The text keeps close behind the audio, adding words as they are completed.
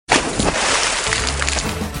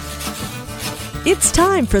It's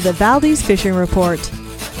time for the Valdez Fishing Report.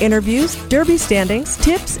 Interviews, derby standings,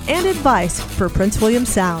 tips, and advice for Prince William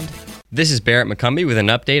Sound. This is Barrett McCumby with an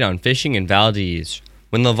update on fishing in Valdez.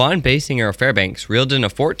 When LaVonne Baysinger of Fairbanks reeled in a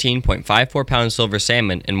 14.54-pound silver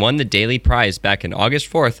salmon and won the daily prize back on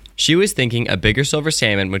August 4th, she was thinking a bigger silver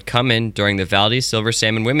salmon would come in during the Valdez Silver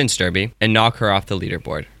Salmon Women's Derby and knock her off the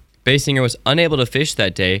leaderboard. Baysinger was unable to fish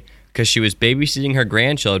that day because she was babysitting her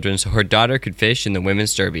grandchildren so her daughter could fish in the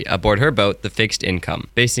Women's Derby aboard her boat, the Fixed Income.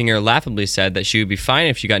 Baysinger laughably said that she would be fine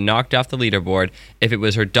if she got knocked off the leaderboard if it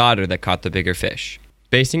was her daughter that caught the bigger fish.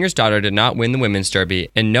 Baysinger's daughter did not win the Women's Derby,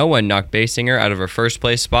 and no one knocked Baysinger out of her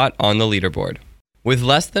first-place spot on the leaderboard. With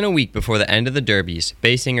less than a week before the end of the derbies,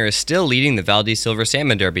 Baysinger is still leading the Valdez Silver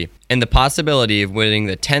Salmon Derby, and the possibility of winning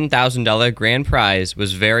the $10,000 grand prize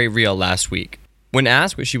was very real last week. When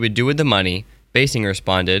asked what she would do with the money, Baysinger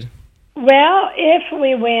responded, "Well, if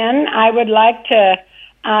we win, I would like to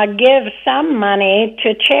give some money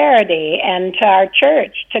to charity and to our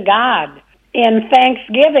church, to God, in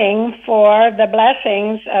thanksgiving for the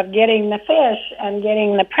blessings of getting the fish and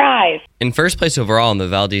getting the prize." In first place overall in the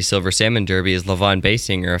Valdez Silver Salmon Derby is LaVonne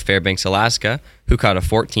Baysinger of Fairbanks, Alaska, who caught a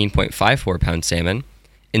 14.54-pound salmon.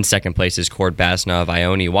 In second place is Cord Basna of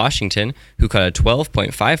Ione, Washington, who caught a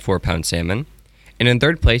 12.54-pound salmon. And in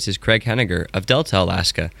third place is Craig Henniger of Delta,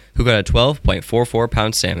 Alaska, who got a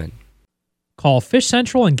 12.44-pound salmon. Call Fish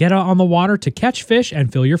Central and get out on the water to catch fish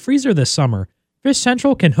and fill your freezer this summer. Fish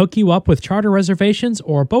Central can hook you up with charter reservations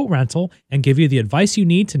or a boat rental and give you the advice you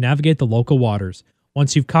need to navigate the local waters.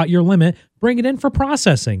 Once you've caught your limit, bring it in for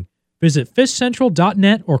processing. Visit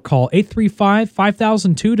fishcentral.net or call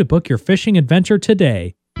 835-5002 to book your fishing adventure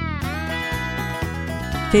today.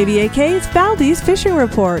 KVAK's Valdez Fishing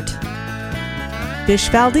Report. Fish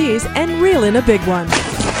Valdez and reel in a big one.